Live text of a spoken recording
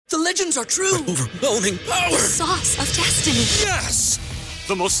The legends are true. Overwhelming power! Sauce of destiny. Yes!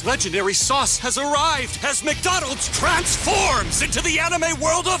 The most legendary sauce has arrived as McDonald's transforms into the anime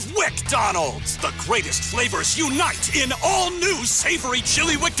world of WickDonald's. The greatest flavors unite in all new savory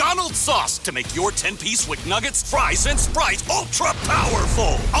chili McDonald's sauce to make your 10-piece Wick Nuggets, fries, and Sprite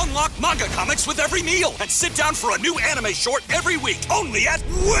ultra-powerful. Unlock manga comics with every meal and sit down for a new anime short every week only at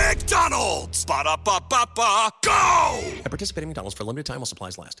WickDonald's. Ba-da-ba-ba-ba, go! At participating McDonald's for a limited time while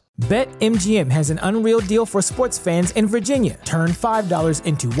supplies last. BetMGM has an unreal deal for sports fans in Virginia. Turn $5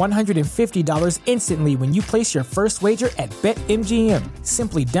 into $150 instantly when you place your first wager at BetMGM.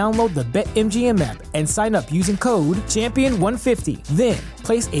 Simply download the BetMGM app and sign up using code Champion150. Then,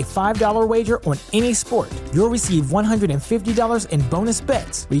 place a $5 wager on any sport. You'll receive $150 in bonus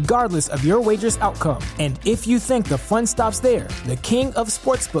bets, regardless of your wager's outcome. And if you think the fun stops there, the King of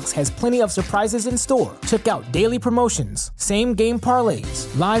Sportsbooks has plenty of surprises in store. Check out daily promotions, same-game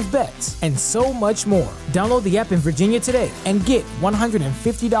parlays, live bets, and so much more. Download the app in Virginia today and get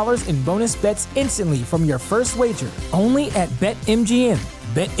 $150 in bonus bets instantly from your first wager. Only at BetMGM.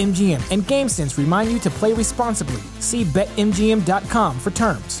 BetMGM and GameSense remind you to play responsibly. See BetMGM.com for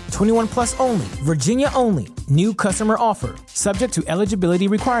terms. 21 plus only. Virginia only. New customer offer. Subject to eligibility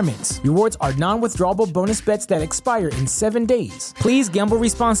requirements. Rewards are non-withdrawable bonus bets that expire in 7 days. Please gamble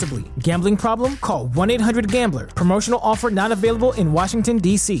responsibly. Gambling problem? Call 1-800-GAMBLER. Promotional offer not available in Washington,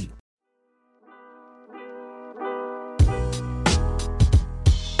 D.C.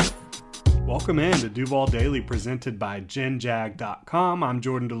 Welcome in to Duval Daily presented by GenJag.com. I'm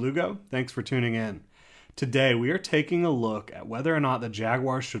Jordan DeLugo. Thanks for tuning in. Today we are taking a look at whether or not the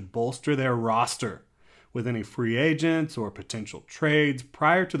Jaguars should bolster their roster with any free agents or potential trades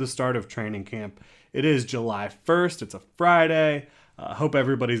prior to the start of training camp. It is July 1st. It's a Friday. I hope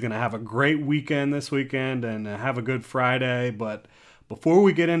everybody's going to have a great weekend this weekend and have a good Friday. But before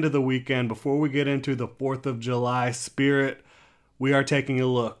we get into the weekend, before we get into the 4th of July spirit, we are taking a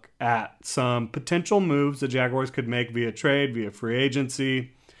look at some potential moves the Jaguars could make via trade, via free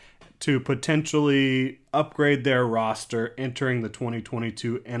agency, to potentially upgrade their roster entering the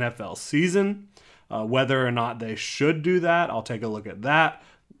 2022 NFL season. Whether or not they should do that, I'll take a look at that.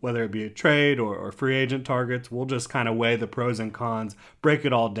 Whether it be a trade or free agent targets, we'll just kind of weigh the pros and cons, break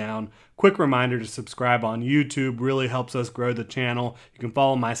it all down. Quick reminder to subscribe on YouTube, really helps us grow the channel. You can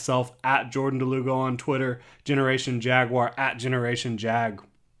follow myself at Jordan DeLugo on Twitter, Generation Jaguar at Generation Jag.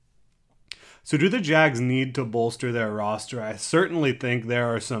 So do the Jags need to bolster their roster? I certainly think there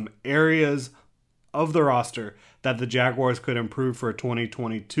are some areas of the roster that the Jaguars could improve for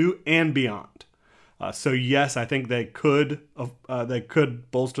 2022 and beyond. So yes, I think they could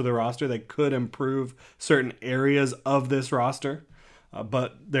bolster the roster. They could improve certain areas of this roster,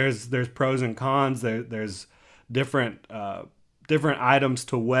 but there's pros and cons. There's different items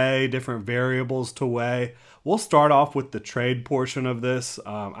to weigh, different variables to weigh. We'll start off with the trade portion of this.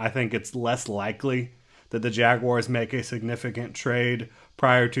 I think it's less likely that the Jaguars make a significant trade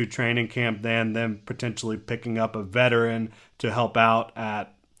prior to training camp than them potentially picking up a veteran to help out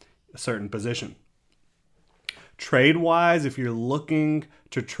at a certain position. Trade-wise, if you're looking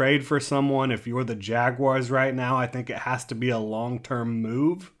to trade for someone, if you're the Jaguars right now, I think it has to be a long-term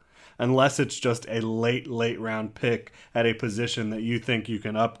move, unless it's just a late round pick at a position that you think you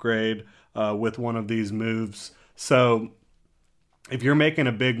can upgrade with one of these moves. So if you're making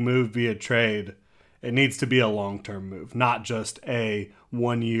a big move via trade, it needs to be a long-term move, not just a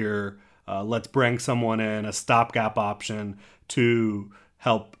 1 year, let's bring someone in, a stopgap option to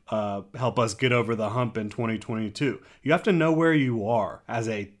help us get over the hump in 2022. You have to know where you are as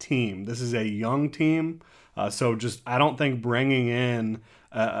a team. This is a young team, so just I don't think bringing in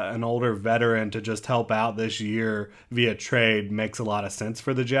an older veteran to just help out this year via trade makes a lot of sense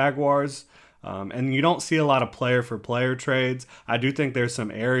for the Jaguars. And you don't see a lot of player-for-player trades. I do think there's some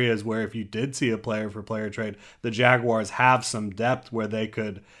areas where if you did see a player-for-player trade, the Jaguars have some depth where they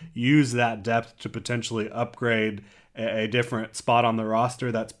could use that depth to potentially upgrade a different spot on the roster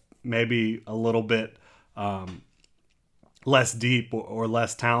that's maybe a little bit less deep or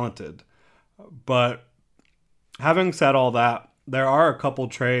less talented. But having said all that, there are a couple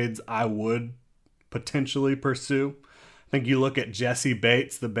trades I would potentially pursue. I think you look at Jesse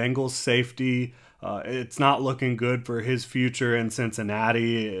Bates, the Bengals safety. It's not looking good for his future in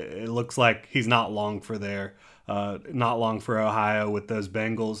Cincinnati. It looks like he's not long for there, not long for Ohio with those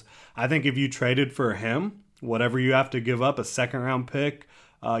Bengals. I think if you traded for him, whatever you have to give up, a second-round pick,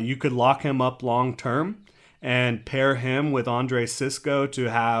 you could lock him up long-term and pair him with Andre Cisco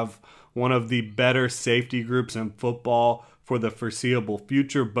to have one of the better safety groups in football for the foreseeable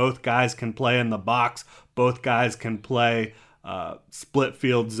future. Both guys can play in the box. Both guys can play split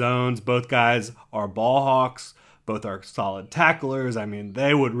field zones. Both guys are ball hawks. Both are solid tacklers. I mean,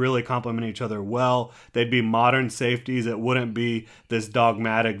 they would really complement each other well. They'd be modern safeties. It wouldn't be this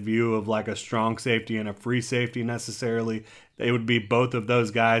dogmatic view of like a strong safety and a free safety necessarily. They would be both of those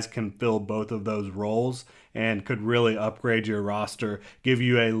guys can fill both of those roles and could really upgrade your roster, give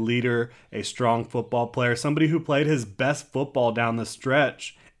you a leader, a strong football player, somebody who played his best football down the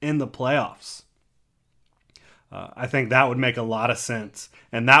stretch in the playoffs. I think that would make a lot of sense,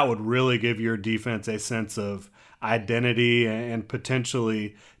 and that would really give your defense a sense of identity and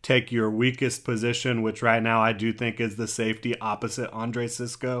potentially take your weakest position, which right now I do think is the safety opposite Andre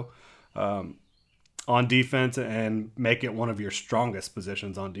Sisco, on defense, and make it one of your strongest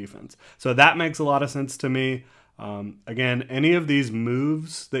positions on defense. So that makes a lot of sense to me. Again, any of these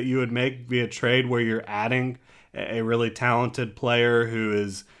moves that you would make via trade where you're adding a really talented player who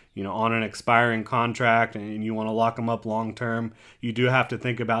is, on an expiring contract and you want to lock them up long term, you do have to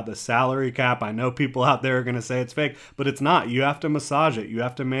think about the salary cap. I know people out there are going to say it's fake, but it's not. You have to massage it. You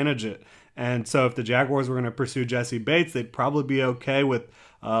have to manage it. And so if the Jaguars were going to pursue Jesse Bates, they'd probably be okay with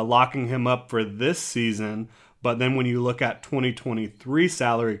locking him up for this season. But then when you look at 2023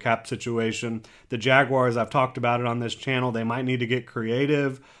 salary cap situation, the Jaguars, I've talked about it on this channel, they might need to get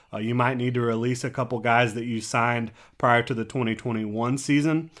creative. You might need to release a couple guys that you signed prior to the 2021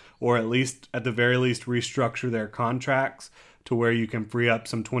 season, or at the very least restructure their contracts to where you can free up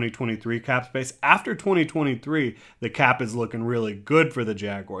some 2023 cap space. After 2023, the cap is looking really good for the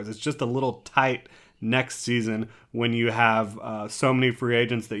Jaguars. It's just a little tight next season when you have so many free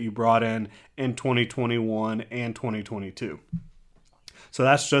agents that you brought in 2021 and 2022. So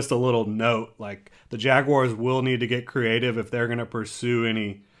that's just a little note. Like, the Jaguars will need to get creative if they're going to pursue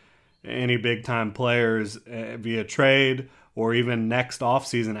any big time players via trade, or even next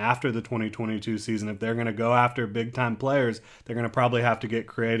offseason after the 2022 season. If they're going to go after big time players, they're going to probably have to get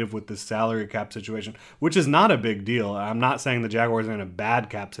creative with this salary cap situation, which is not a big deal. I'm not saying the Jaguars are in a bad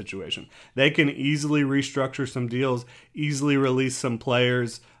cap situation. They can easily restructure some deals, easily release some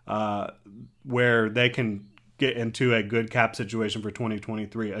players where they can get into a good cap situation for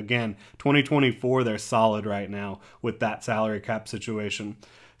 2023. Again, 2024, they're solid right now with that salary cap situation.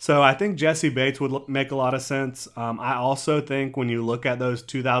 So I think Jesse Bates would make a lot of sense. I also think when you look at those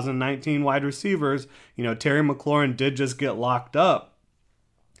 2019 wide receivers, Terry McLaurin did just get locked up,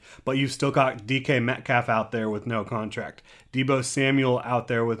 but you've still got DK Metcalf out there with no contract. Deebo Samuel out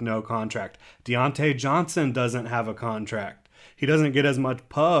there with no contract. Deontay Johnson doesn't have a contract. He doesn't get as much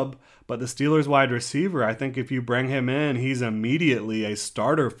pub, but the Steelers wide receiver, I think if you bring him in, he's immediately a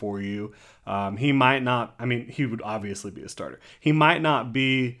starter for you. He might not, he would obviously be a starter. He might not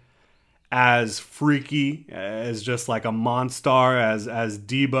be as freaky as just like a monster as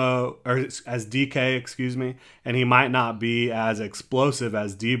Deebo, or as DK, excuse me, and he might not be as explosive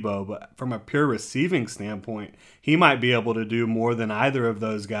as Deebo, but from a pure receiving standpoint, he might be able to do more than either of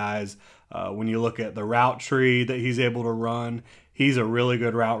those guys. When you look at the route tree that he's able to run, he's a really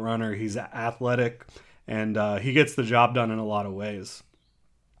good route runner. He's athletic, and he gets the job done in a lot of ways.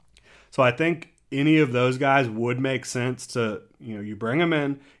 So I think any of those guys would make sense to, you bring them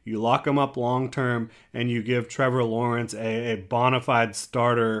in, you lock them up long term, and you give Trevor Lawrence a bona fide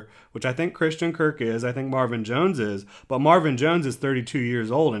starter, which I think Christian Kirk is, I think Marvin Jones is, but Marvin Jones is 32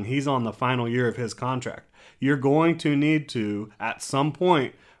 years old and he's on the final year of his contract. You're going to need to, at some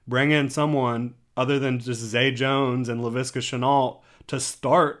point, bring in someone other than just Zay Jones and Laviska Shenault to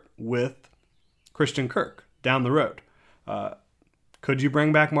start with Christian Kirk down the road. Could you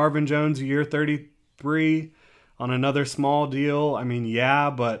bring back Marvin Jones year 33 on another small deal?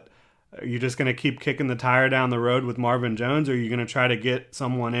 Yeah, but are you just going to keep kicking the tire down the road with Marvin Jones, or are you going to try to get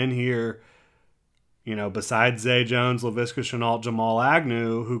someone in here, besides Zay Jones, Laviska Shenault, Jamal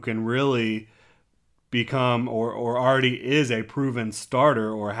Agnew, who can really become or already is a proven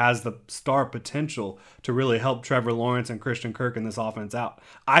starter or has the star potential to really help Trevor Lawrence and Christian Kirk in this offense out?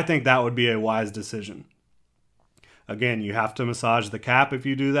 I think that would be a wise decision. Again, you have to massage the cap if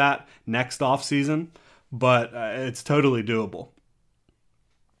you do that next offseason, but it's totally doable.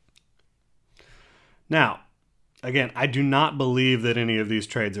 Now, again, I do not believe that any of these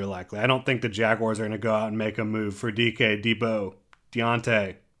trades are likely. I don't think the Jaguars are going to go out and make a move for DK, Deebo,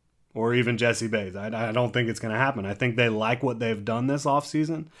 Deontay, or even Jesse Bates. I don't think it's going to happen. I think they like what they've done this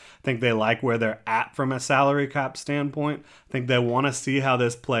offseason. I think they like where they're at from a salary cap standpoint. I think they want to see how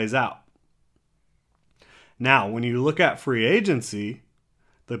this plays out. Now, when you look at free agency,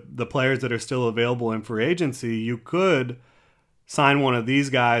 the players that are still available in free agency, you could sign one of these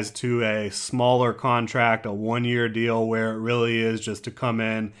guys to a smaller contract, a one-year deal where it really is just to come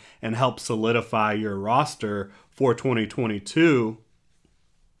in and help solidify your roster for 2022.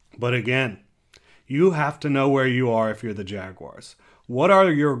 But again, you have to know where you are if you're the Jaguars. What are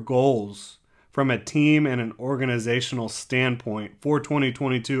your goals from a team and an organizational standpoint for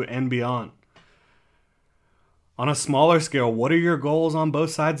 2022 and beyond? On a smaller scale, what are your goals on both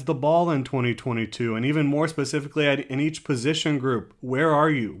sides of the ball in 2022? And even more specifically, in each position group, where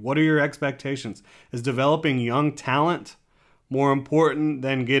are you? What are your expectations? Is developing young talent more important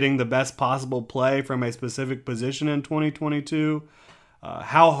than getting the best possible play from a specific position in 2022?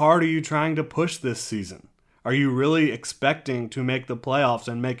 How hard are you trying to push this season? Are you really expecting to make the playoffs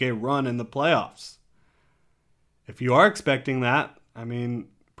and make a run in the playoffs? If you are expecting that, I mean,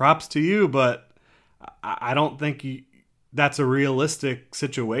 props to you, but I don't think that's a realistic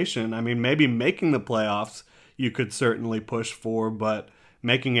situation. I mean, maybe making the playoffs you could certainly push for, but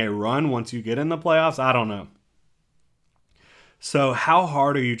making a run once you get in the playoffs, I don't know. So how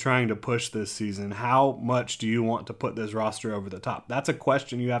hard are you trying to push this season? How much do you want to put this roster over the top? That's a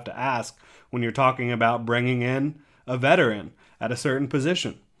question you have to ask when you're talking about bringing in a veteran at a certain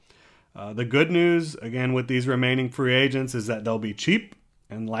position. The good news, again, with these remaining free agents is that they'll be cheap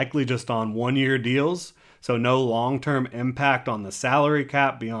and likely just on one-year deals, so no long-term impact on the salary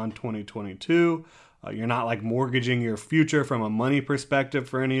cap beyond 2022. You're not like mortgaging your future from a money perspective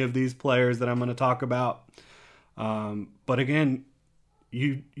for any of these players that I'm going to talk about. But again,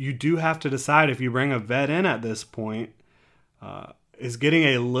 you do have to decide if you bring a vet in at this point, is getting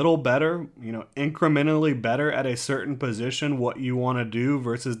a little better, incrementally better at a certain position what you want to do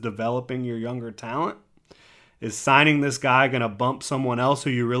versus developing your younger talent. Is signing this guy going to bump someone else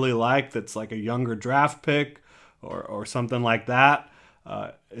who you really like that's like a younger draft pick or something like that?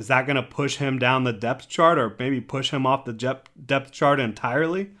 Is that going to push him down the depth chart or maybe push him off the depth chart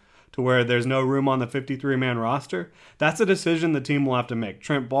entirely to where there's no room on the 53-man roster? That's a decision the team will have to make.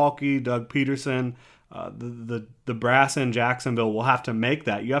 Trent Baalke, Doug Peterson, the brass in Jacksonville will have to make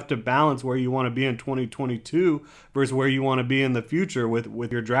that. You have to balance where you want to be in 2022 versus where you want to be in the future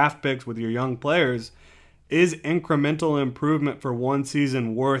with your draft picks, with your young players. Is incremental improvement for one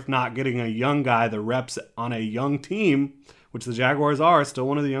season worth not getting a young guy the reps on a young team, which the Jaguars are, still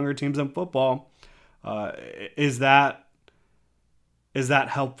one of the younger teams in football? Is that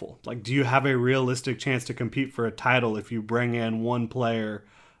helpful? Like, do you have a realistic chance to compete for a title if you bring in one player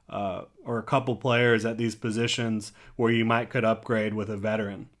or a couple players at these positions where you could upgrade with a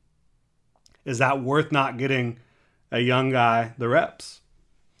veteran? Is that worth not getting a young guy the reps?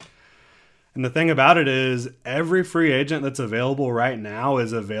 And the thing about it is every free agent that's available right now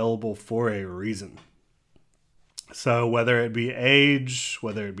is available for a reason. So whether it be age,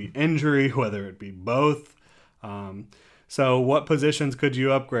 whether it be injury, whether it be both. So what positions could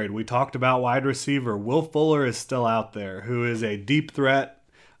you upgrade? We talked about wide receiver. Will Fuller is still out there, who is a deep threat,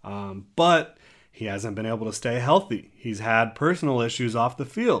 but he hasn't been able to stay healthy. He's had personal issues off the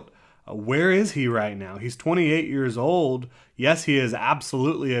field. Where is he right now? He's 28 years old. Yes, he is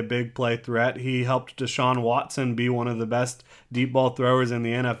absolutely a big play threat. He helped Deshaun Watson be one of the best deep ball throwers in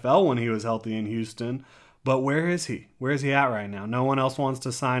the NFL when he was healthy in Houston. But where is he? Where is he at right now? No one else wants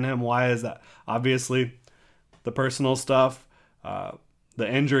to sign him. Why is that? Obviously, the personal stuff, the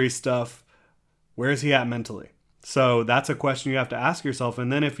injury stuff. Where is he at mentally? So that's a question you have to ask yourself.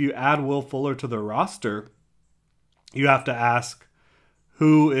 And then if you add Will Fuller to the roster, you have to ask,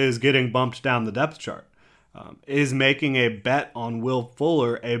 who is getting bumped down the depth chart? Is making a bet on Will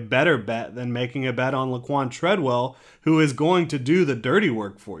Fuller a better bet than making a bet on Laquan Treadwell, who is going to do the dirty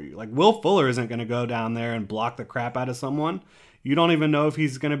work for you? Like, Will Fuller isn't going to go down there and block the crap out of someone. You don't even know if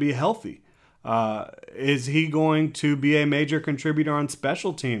he's going to be healthy. Is he going to be a major contributor on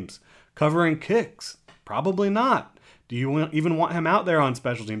special teams, covering kicks? Probably not. Do you even want him out there on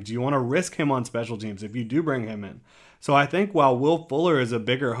special teams? Do you want to risk him on special teams if you do bring him in? So I think while Will Fuller is a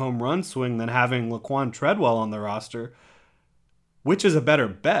bigger home run swing than having Laquan Treadwell on the roster, which is a better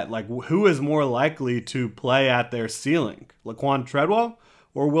bet? Like, who is more likely to play at their ceiling? Laquan Treadwell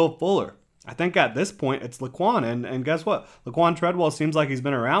or Will Fuller? I think at this point it's Laquan. And guess what? Laquan Treadwell seems like he's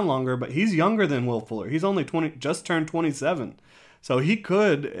been around longer, but he's younger than Will Fuller. He's only just turned 27. So he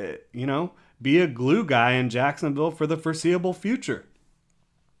could, be a glue guy in Jacksonville for the foreseeable future.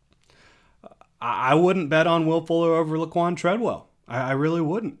 I wouldn't bet on Will Fuller over Laquan Treadwell. I really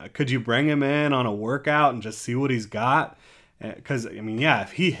wouldn't. Could you bring him in on a workout and just see what he's got? Because,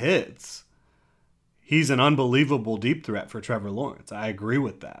 if he hits, he's an unbelievable deep threat for Trevor Lawrence. I agree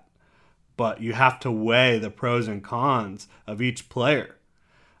with that. But you have to weigh the pros and cons of each player.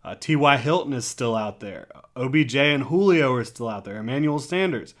 T.Y. Hilton is still out there. OBJ and Julio are still out there. Emmanuel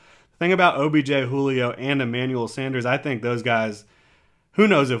Sanders. The thing about OBJ, Julio, and Emmanuel Sanders, I think those guys, who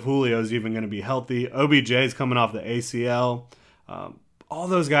knows if Julio's even going to be healthy. OBJ is coming off the ACL. All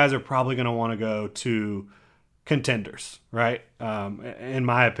those guys are probably going to want to go to contenders, right? In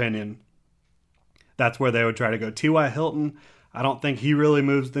my opinion, that's where they would try to go. T.Y. Hilton, I don't think he really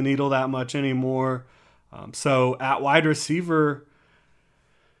moves the needle that much anymore. So at wide receiver,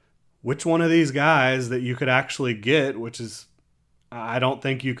 which one of these guys that you could actually get, which is, I don't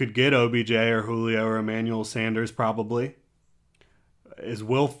think you could get OBJ or Julio or Emmanuel Sanders probably. Is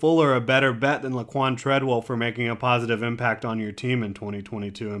Will Fuller a better bet than Laquan Treadwell for making a positive impact on your team in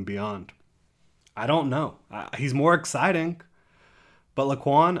 2022 and beyond? I don't know. He's more exciting. But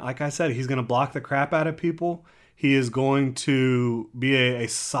Laquan, like I said, he's going to block the crap out of people. He is going to be a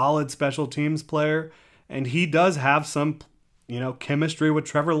solid special teams player. And he does have some, chemistry with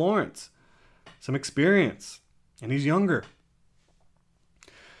Trevor Lawrence. Some experience. And he's younger.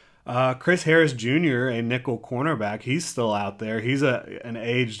 Chris Harris Jr., a nickel cornerback, he's still out there. He's an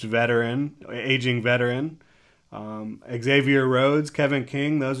aging veteran. Xavier Rhodes, Kevin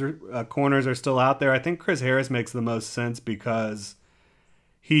King, those are corners are still out there. I think Chris Harris makes the most sense because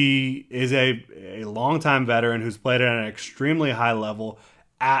he is a longtime veteran who's played at an extremely high level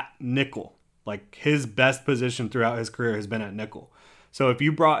at nickel. Like his best position throughout his career has been at nickel. So if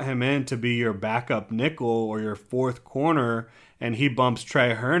you brought him in to be your backup nickel or your fourth corner and he bumps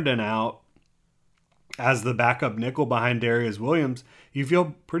Trey Herndon out as the backup nickel behind Darius Williams, you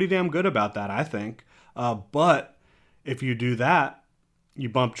feel pretty damn good about that, I think. But if you do that, you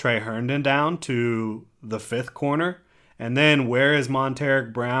bump Trey Herndon down to the fifth corner. And then where is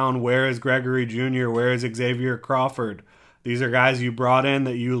Monteric Brown? Where is Gregory Jr.? Where is Xavier Crawford? These are guys you brought in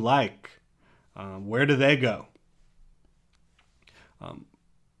that you like. Where do they go?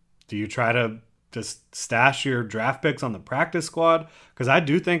 Do you try to just stash your draft picks on the practice squad? Because I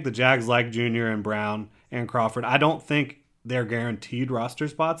do think the Jags like Jr. and Brown and Crawford. I don't think they're guaranteed roster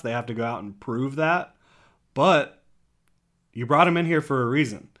spots. They have to go out and prove that. But you brought him in here for a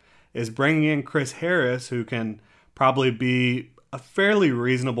reason. Is bringing in Chris Harris, who can probably be a fairly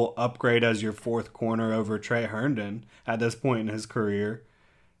reasonable upgrade as your fourth corner over Trey Herndon at this point in his career,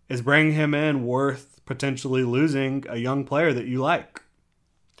 is bringing him in worth potentially losing a young player that you like?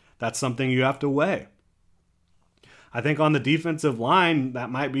 That's something you have to weigh. I think on the defensive line, that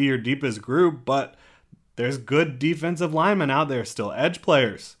might be your deepest group, but there's good defensive linemen out there still. Edge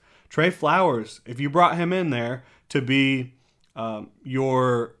players. Trey Flowers, if you brought him in there to be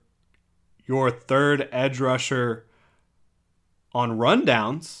your third edge rusher on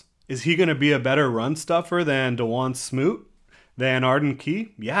rundowns, is he going to be a better run stuffer than DeJuan Smoot, than Arden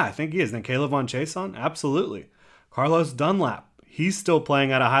Key? Yeah, I think he is. Than Caleb Von Chason? Absolutely. Carlos Dunlap, he's still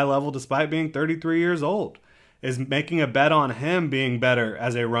playing at a high level despite being 33 years old. Is making a bet on him being better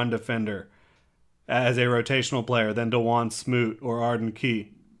as a run defender, as a rotational player than DeJuan Smoot or Arden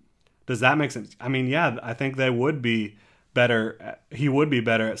Key. Does that make sense? I mean, yeah, I think they would be better. He would be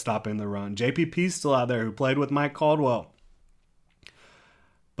better at stopping the run. JPP's still out there who played with Mike Caldwell.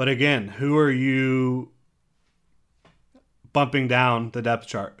 But again, who are you bumping down the depth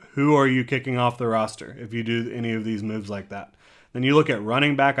chart? Who are you kicking off the roster if you do any of these moves like that? Then you look at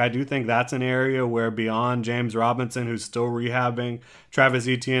running back. I do think that's an area where beyond James Robinson, who's still rehabbing, Travis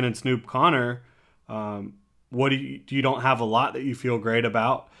Etienne and Snoop Connor, you don't have a lot that you feel great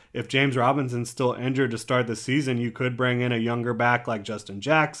about. If James Robinson's still injured to start the season, you could bring in a younger back like Justin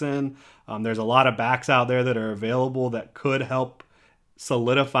Jackson. There's a lot of backs out there that are available that could help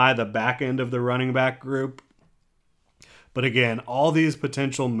solidify the back end of the running back group. But again, all these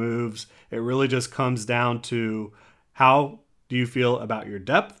potential moves, it really just comes down to how do you feel about your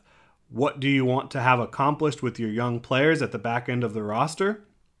depth? What do you want to have accomplished with your young players at the back end of the roster?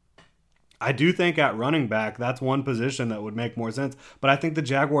 I do think at running back, that's one position that would make more sense. But I think the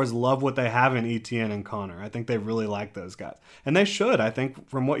Jaguars love what they have in Etienne and Connor. I think they really like those guys. And they should. I think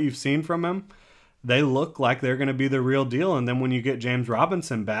from what you've seen from them, they look like they're going to be the real deal. And then when you get James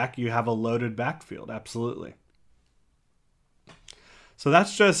Robinson back, you have a loaded backfield. Absolutely. So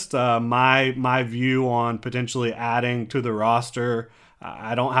that's just my view on potentially adding to the roster.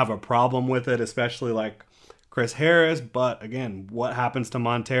 I don't have a problem with it, especially like Chris Harris. But again, what happens to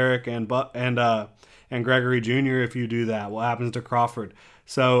Monteric and Gregory Jr. if you do that? What happens to Crawford?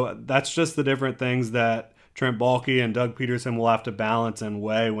 So that's just the different things that Trent Baalke and Doug Peterson will have to balance and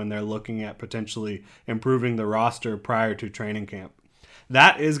weigh when they're looking at potentially improving the roster prior to training camp.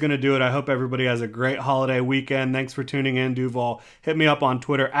 that is going to do it. I hope everybody has a great holiday weekend. Thanks for tuning in, Duval. Hit me up on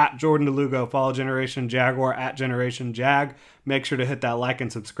Twitter at Jordan DeLugo. Follow Generation Jaguar at Generation Jag. Make sure to hit that like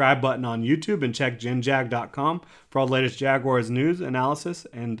and subscribe button on YouTube and check genjag.com for all the latest Jaguars news, analysis,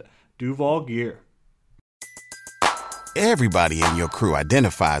 and Duval gear. Everybody in your crew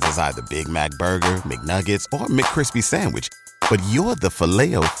identifies as either Big Mac Burger, McNuggets, or McCrispy Sandwich. But you're the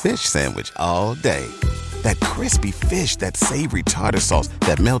Filet-O-Fish Sandwich all day. That crispy fish, that savory tartar sauce,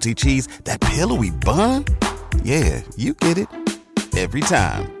 that melty cheese, that pillowy bun. Yeah, you get it. Every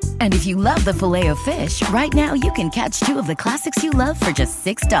time. And if you love the Filet-O-Fish, right now you can catch 2 of the classics you love for just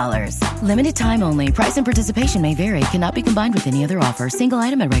 $6. Limited time only. Price and participation may vary. Cannot be combined with any other offer. Single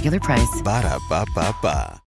item at regular price. Ba-da-ba-ba-ba.